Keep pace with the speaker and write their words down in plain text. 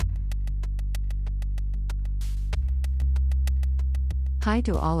Hi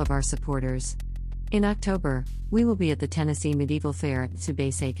to all of our supporters. In October, we will be at the Tennessee Medieval Fair at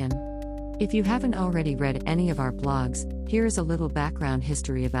Subeiseikon. If you haven't already read any of our blogs, here is a little background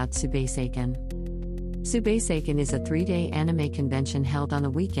history about Subeiseikon. Subeiseikon is a 3-day anime convention held on a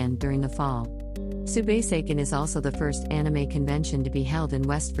weekend during the fall. Subeiseikon is also the first anime convention to be held in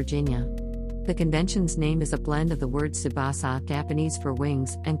West Virginia. The convention's name is a blend of the word Tsubasa, Japanese for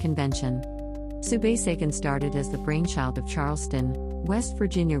wings, and convention. Subeiseikon started as the brainchild of Charleston, West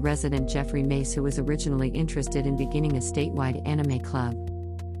Virginia resident Jeffrey Mace, who was originally interested in beginning a statewide anime club.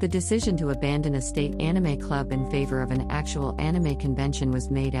 The decision to abandon a state anime club in favor of an actual anime convention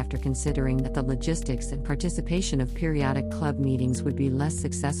was made after considering that the logistics and participation of periodic club meetings would be less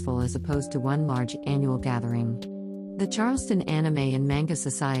successful as opposed to one large annual gathering. The Charleston Anime and Manga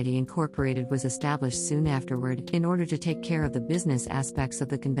Society Incorporated was established soon afterward in order to take care of the business aspects of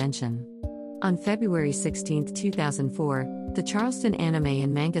the convention. On February 16, 2004, the Charleston Anime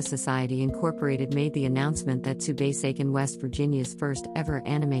and Manga Society Incorporated made the announcement that Subeiseikon, West Virginia's first ever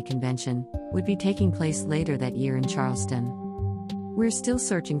anime convention, would be taking place later that year in Charleston. We're still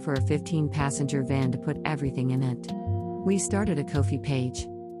searching for a 15-passenger van to put everything in it. We started a Ko-fi page.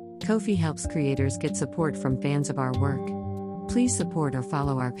 Ko-fi helps creators get support from fans of our work. Please support or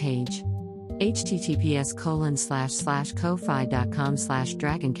follow our page.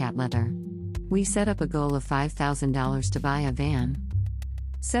 https://ko-fi.com/dragoncatleather. We set up a goal of $5,000 to buy a van.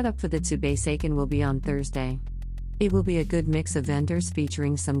 Setup for the Subeiseikon will be on Thursday. It will be a good mix of vendors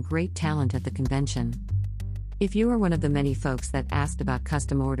featuring some great talent at the convention. If you are one of the many folks that asked about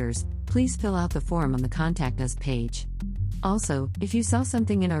custom orders, please fill out the form on the Contact Us page. Also, if you saw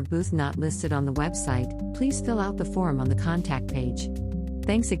something in our booth not listed on the website, please fill out the form on the contact page.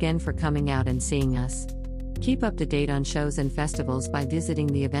 Thanks again for coming out and seeing us. Keep up to date on shows and festivals by visiting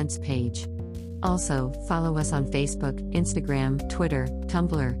the events page. Also, follow us on Facebook, Instagram, Twitter,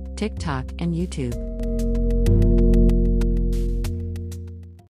 Tumblr, TikTok, and YouTube.